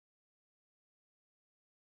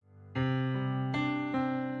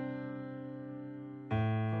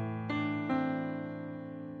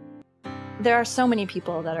There are so many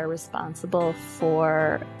people that are responsible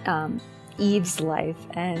for Eve's life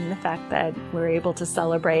and the fact that we're able to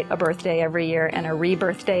celebrate a birthday every year and a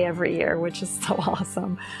rebirthday every year, which is so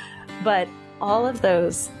awesome. But all of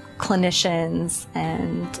those clinicians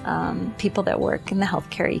and people that work in the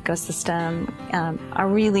healthcare ecosystem are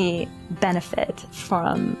really benefit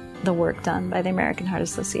from the work done by the American Heart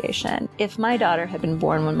Association. If my daughter had been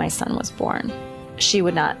born when my son was born, she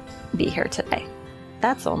would not be here today.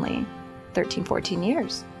 That's only 13, 14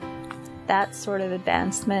 years. That sort of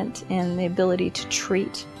advancement in the ability to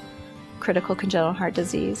treat critical congenital heart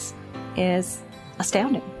disease is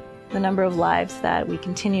astounding. The number of lives that we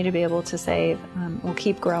continue to be able to save will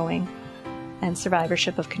keep growing, and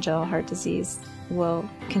survivorship of congenital heart disease will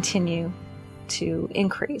continue to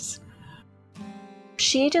increase.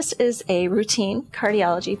 She just is a routine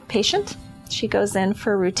cardiology patient. She goes in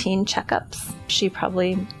for routine checkups. She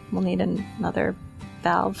probably will need another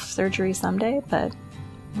valve surgery someday, but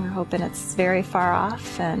we're hoping it's very far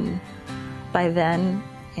off, and by then,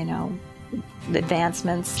 you know, the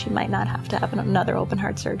advancements, she might not have to have another open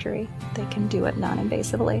heart surgery. They can do it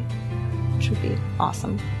non-invasively, which would be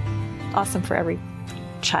awesome. Awesome for every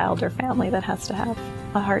child or family that has to have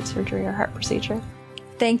a heart surgery or heart procedure.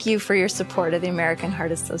 Thank you for your support of the American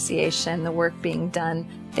Heart Association. The work being done,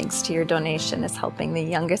 thanks to your donation, is helping the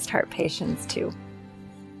youngest heart patients too.